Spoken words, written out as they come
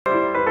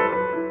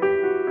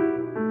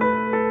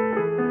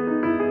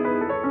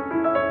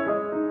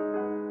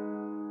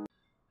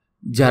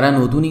যারা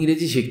নতুন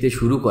ইংরেজি শিখতে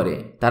শুরু করে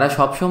তারা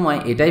সবসময়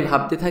এটাই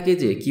ভাবতে থাকে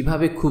যে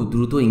কিভাবে খুব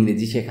দ্রুত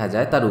ইংরেজি শেখা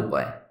যায় তার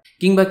উপায়,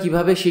 কিংবা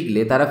কিভাবে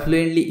শিখলে তারা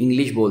ফ্লুয়েন্টলি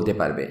ইংলিশ বলতে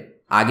পারবে।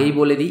 আগেই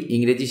বলে দিই,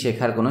 ইংরেজি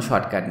শেখার কোনো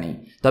শর্টকাট নেই,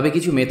 তবে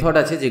কিছু মেথড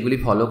আছে যেগুলি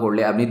ফলো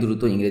করলে আপনি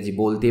দ্রুত ইংরেজি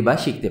বলতে বা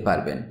শিখতে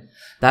পারবেন।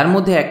 তার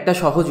মধ্যে একটা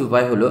সহজ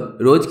উপায় হলো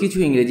রোজ কিছু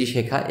ইংরেজি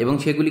শেখা এবং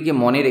সেগুলিকে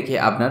মনে রেখে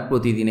আপনার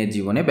প্রতিদিনের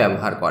জীবনে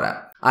ব্যবহার করা।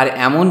 আর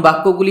এমন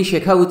বাক্যগুলি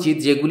শেখা উচিত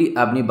যেগুলি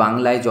আপনি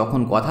বাংলায়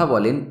যখন কথা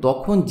বলেন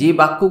তখন যে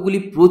বাক্যগুলি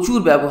প্রচুর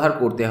ব্যবহার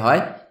করতে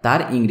হয় তার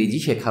ইংরেজি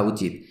শেখা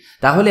উচিত,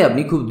 তাহলে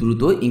আপনি খুব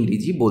দ্রুত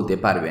ইংরেজি বলতে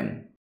পারবেন।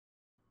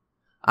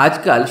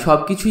 আজকাল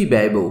সবকিছুই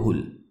ব্যয়বহুল।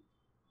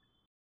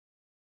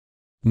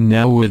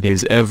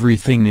 Nowadays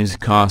everything is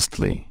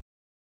costly.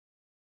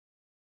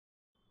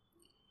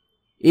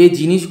 এই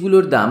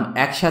জিনিসগুলোর দাম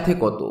একসাথে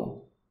কত?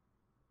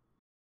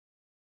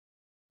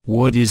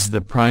 What is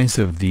the price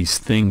of these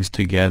things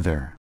together?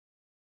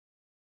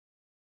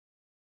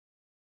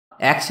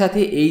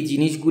 একসাথে এই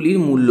জিনিসগুলির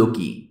মূল্য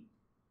কি?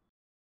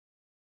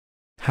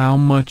 How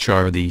much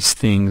are these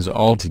things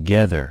all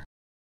together?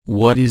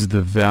 What is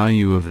the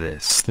value of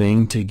this thing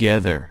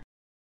together?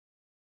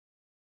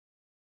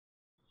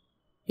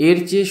 এর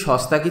চেয়ে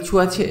সস্তা কিছু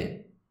আছে?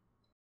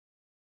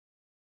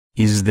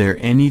 Is there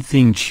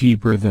anything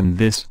cheaper than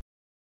this?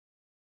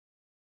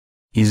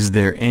 Is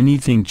there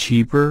anything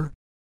cheaper?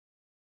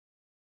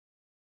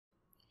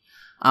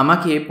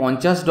 আমাকে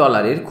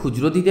 $50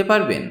 খুচরো দিতে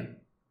পারবেন?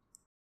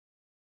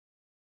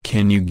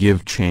 Can you give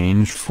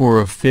change for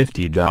a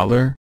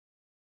 $50?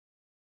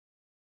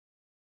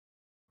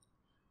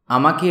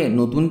 আমাকে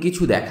নতুন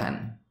কিছু দেখান।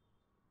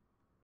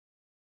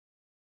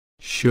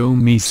 Show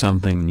me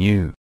something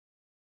new.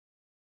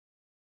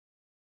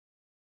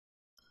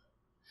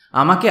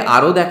 আমাকে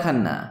আরো দেখান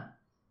না।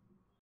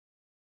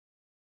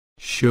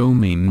 Show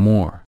me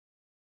more.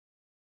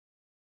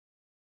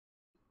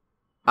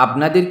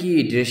 আপনাদের কি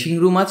ড্রেসিং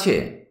রুম আছে?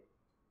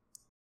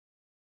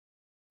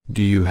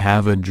 Do you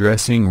have a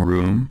dressing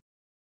room?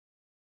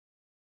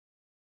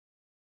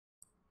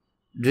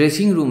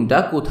 Dressing রুমটা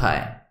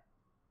কোথায়?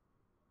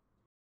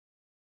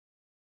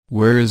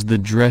 Where is the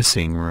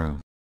dressing room?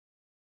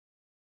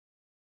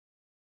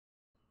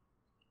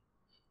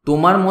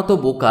 তোমার মতো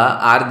বোকা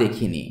আর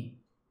দেখিনি।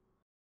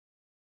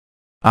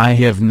 I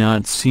have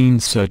not seen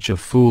such a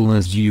fool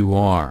as you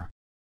are.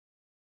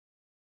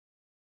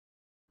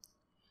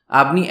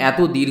 আপনি এত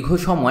দীর্ঘ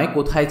সময়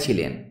কোথায়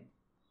ছিলেন?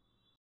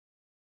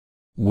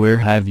 Where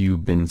have you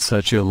been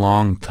such a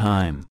long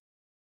time?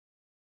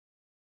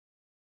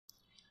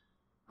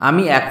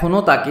 আমি এখনো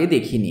তাকে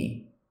দেখিনি।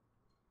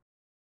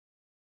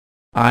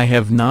 I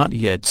have not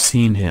yet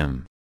seen him.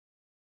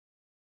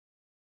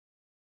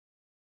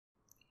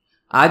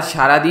 আজ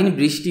সারাদিন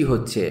বৃষ্টি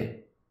হচ্ছে।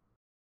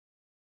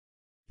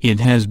 It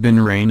has been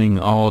raining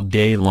all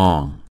day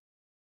long.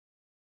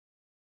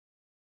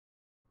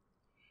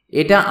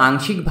 এটা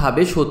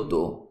আংশিকভাবে সত্য,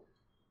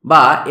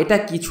 বা এটা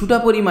কিছুটা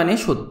পরিমাণে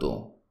সত্য।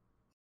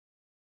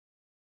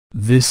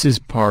 This is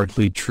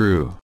partly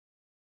true.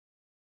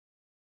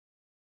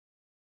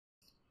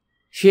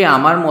 সে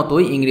আমার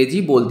মতোই ইংরেজি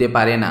বলতে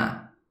পারে না।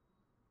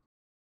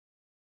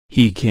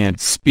 He can't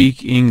speak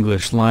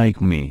English like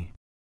me.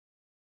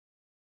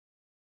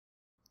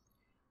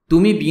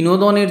 তুমি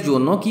বিনোদনের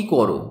জন্য কি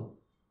করো?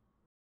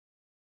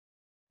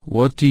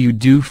 What do you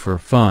do for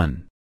fun?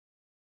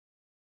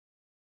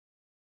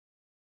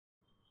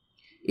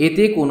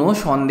 এতে কোনো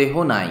সন্দেহ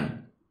নাই।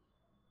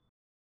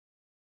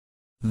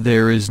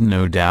 There is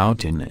no doubt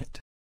in it.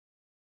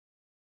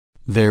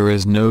 There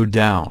is no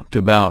doubt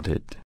about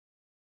it.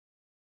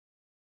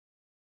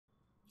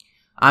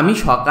 আমি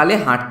সকালে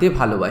হাঁটতে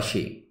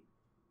ভালোবাসি।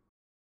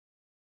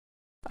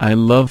 I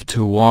love to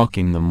walk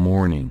in the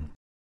morning.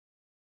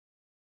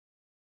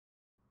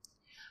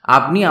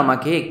 আপনি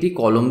আমাকে একটি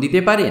কলম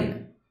দিতে পারেন?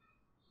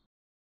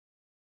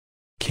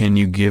 Can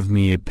you give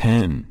me a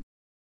pen?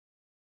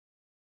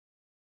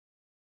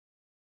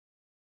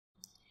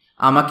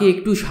 আমাকে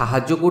একটু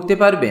সাহায্য করতে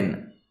পারবেন?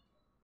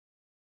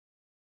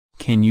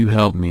 Can you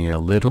help me a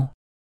little?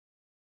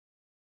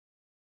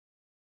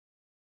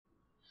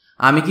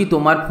 আমি কি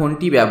তোমার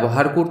ফোনটি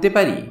ব্যবহার করতে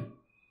পারি?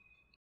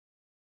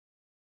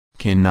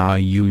 Can I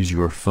use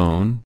your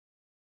phone?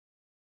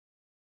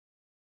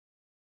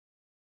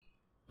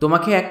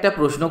 তোমাকে একটা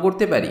প্রশ্ন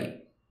করতে পারি?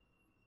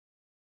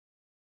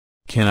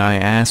 Can I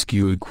ask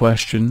you a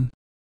question?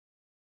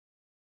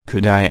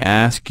 Could I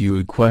ask you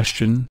a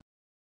question?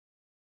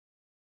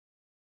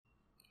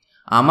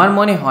 আমার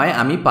মনে হয়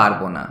আমি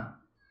পারবো না।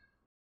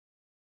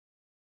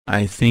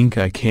 I think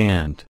I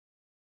can't.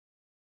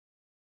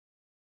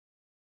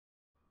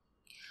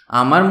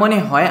 আমার মনে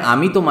হয়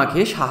আমি তোমাকে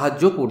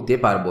সাহায্য করতে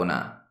পারবো না।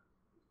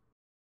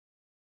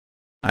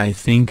 I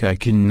think I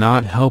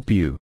cannot help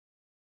you.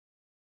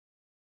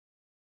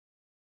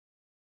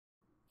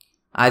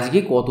 আজকে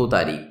কত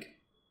তারিখ?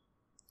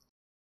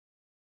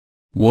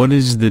 What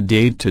is the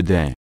date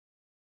today?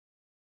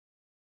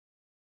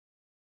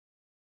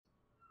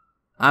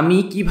 আমি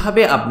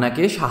কিভাবে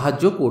আপনাকে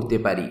সাহায্য করতে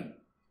পারি?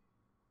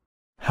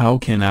 How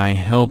can I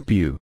help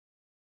you?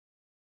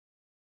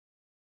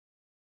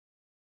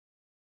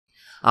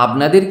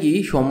 আপনাদের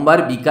কি সোমবার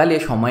বিকালে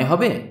সময়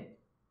হবে?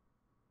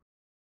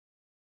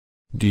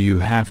 Do you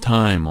have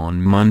time on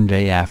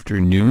Monday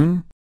afternoon?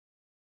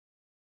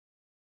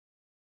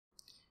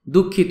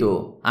 দুঃখিত,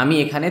 আমি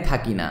এখানে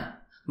থাকি না।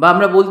 বা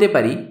আমরা বলতে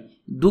পারি,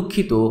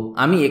 দুঃখিত,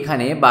 আমি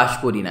এখানে বাস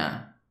করি না।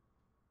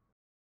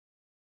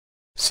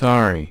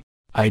 Sorry,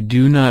 I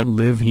do not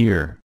live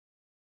here.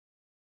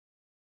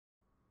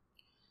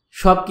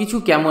 সবকিছু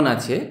কেমন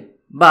আছে?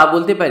 বা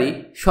বলতে পারি,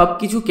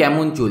 সবকিছু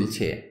কেমন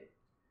চলছে?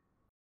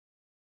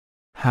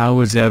 How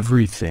is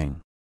everything?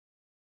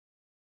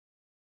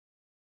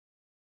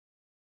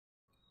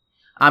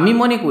 আমি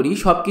মনে করি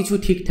সবকিছু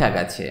ঠিকঠাক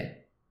আছে।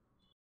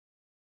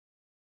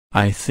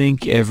 I think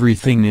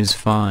everything is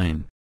fine.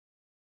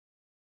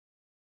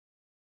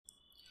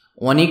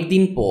 অনেক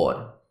দিন পর।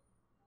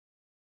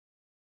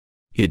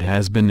 It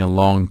has been a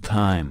long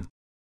time.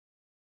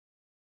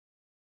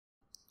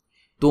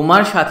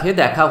 তোমার সাথে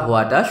দেখা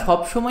হওয়াটা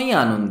সবসময়ই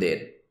আনন্দের।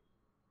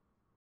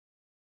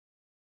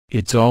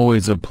 It's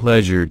always a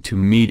pleasure to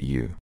meet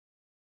you.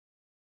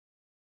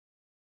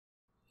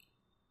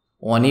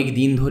 অনেক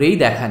দিন ধরেই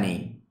দেখা নেই।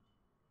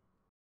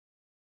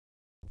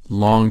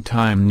 Long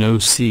time no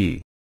see.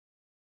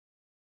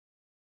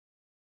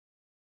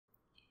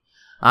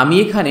 আমি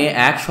এখানে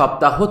এক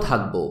সপ্তাহ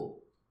থাকব।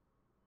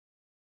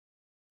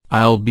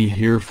 I'll be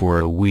here for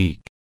a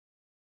week.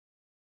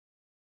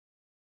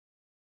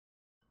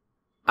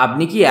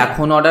 আপনি কি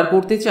এখন অর্ডার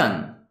করতে চান?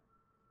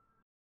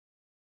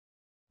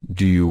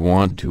 Do you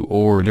want to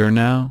order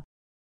now?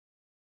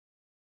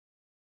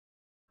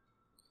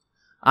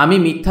 আমি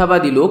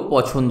মিথ্যাবাদী লোক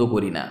পছন্দ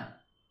করি না।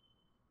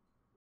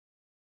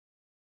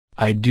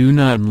 I do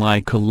not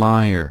like a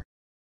liar.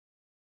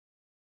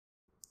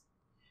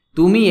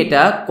 তুমি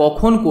এটা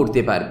কখন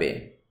করতে পারবে?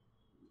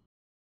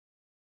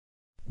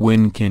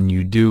 When can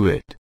you do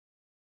it?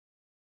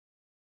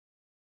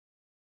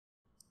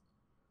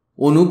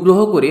 অনুগ্রহ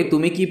করে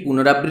তুমি কি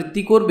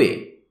পুনরাবৃত্তি করবে?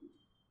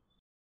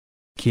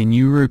 Can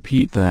you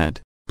repeat that,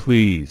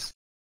 please?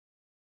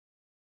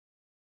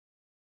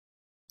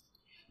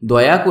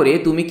 দয়া করে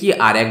তুমি কি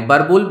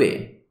আরেকবার বলবে?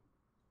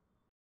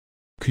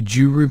 Could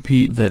you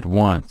repeat that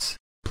once,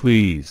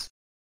 please?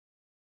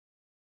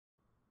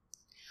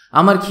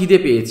 আমার খিদে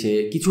পেয়েছে,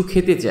 কিছু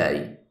খেতে চাই।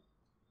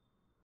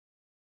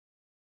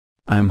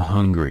 I'm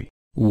hungry.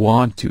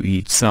 Want to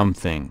eat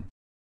something?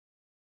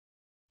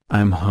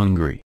 I'm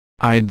hungry.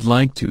 I'd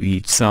like to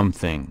eat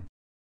something.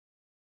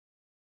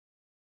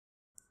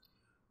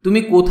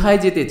 তুমি কোথায়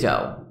যেতে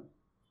চাও?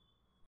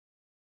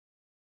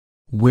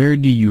 Where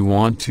do you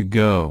want to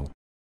go?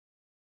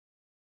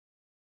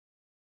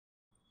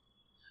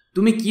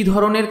 তুমি কি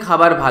ধরনের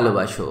খাবার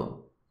ভালোবাসো?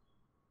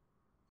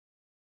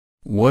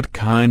 What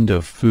kind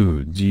of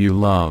food do you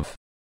love?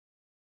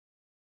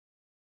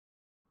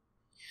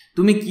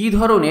 তুমি কি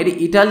ধরনের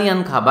ইটালিয়ান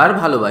খাবার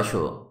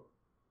ভালোবাসো?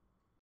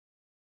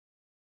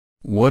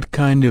 What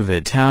kind of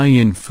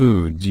Italian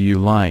food do you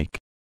like?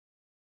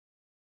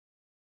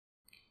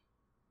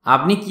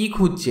 আপনি কি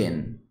খুঁজছেন?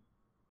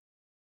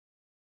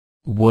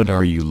 What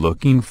are you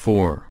looking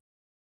for?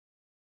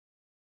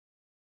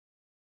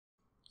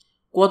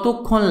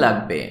 কতক্ষণ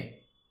লাগবে?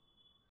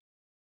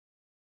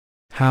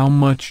 How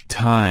much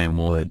time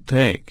will it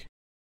take?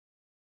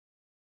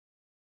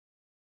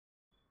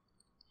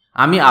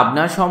 আমি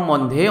আপনার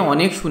সম্বন্ধে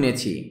অনেক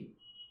শুনেছি।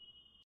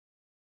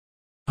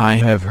 I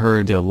have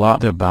heard a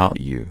lot about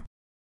you.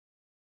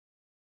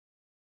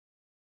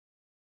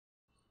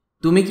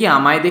 তুমি কি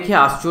আমায় দেখে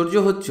আশ্চর্য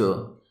হচ্ছ?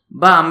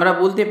 বা আমরা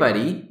বলতে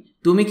পারি,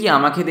 তুমি কি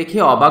আমাকে দেখে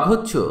অবাক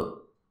হচ্ছ?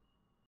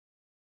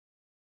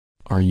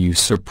 Are you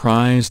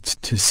surprised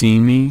to see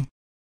me?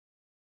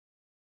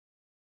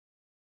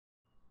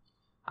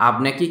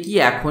 আপনাকে কি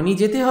এখনই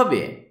যেতে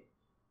হবে?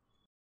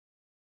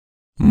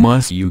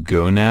 Must you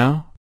go now?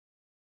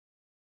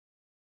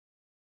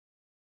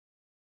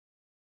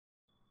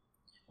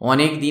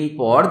 অনেক দিন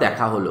পর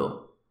দেখা হলো।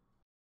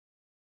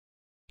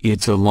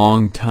 It's a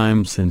long time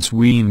since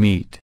we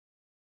meet.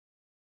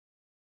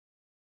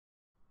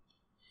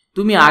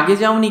 তুমি আগে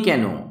যাওনি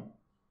কেন?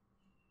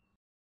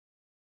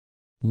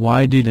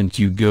 Why didn't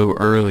you go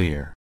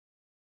earlier?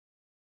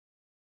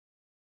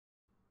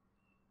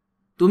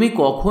 তুমি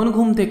কখন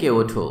ঘুম থেকে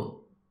ওঠো?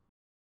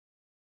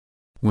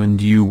 When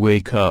do you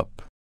wake up?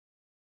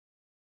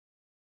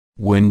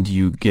 When do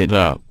you get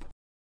up?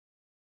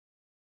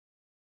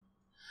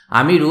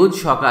 আমি রোজ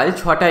সকাল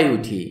 6টায়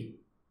উঠি।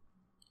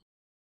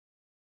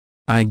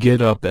 I get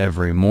up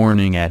every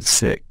morning at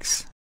 6.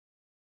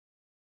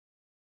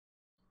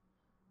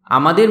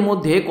 আমাদের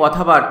মধ্যে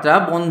কথাবার্তা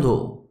বন্ধ।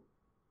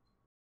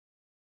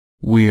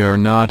 We are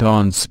not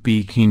on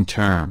speaking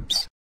terms.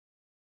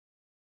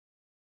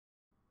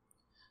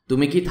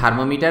 তুমি কি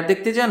থার্মোমিটার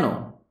দেখতে জানো?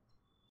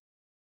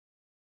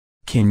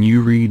 Can you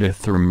read a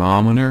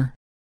thermometer?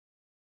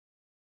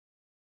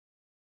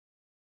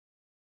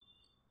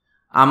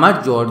 আমার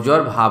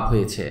জ্বর ভাব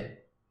হয়েছে।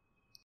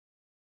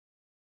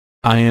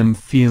 I am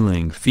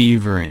feeling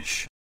feverish.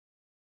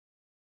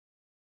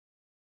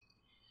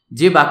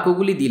 যে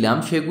বাক্যগুলি দিলাম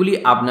সেগুলি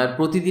আপনার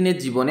প্রতিদিনের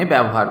জীবনে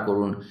ব্যবহার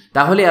করুন,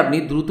 তাহলে আপনি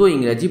দ্রুত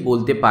ইংরেজি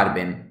বলতে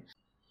পারবেন।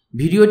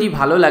 ভিডিওটি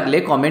ভালো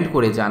লাগলে কমেন্ট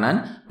করে জানান,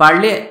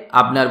 পারলে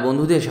আপনার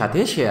বন্ধুদের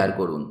সাথে শেয়ার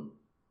করুন।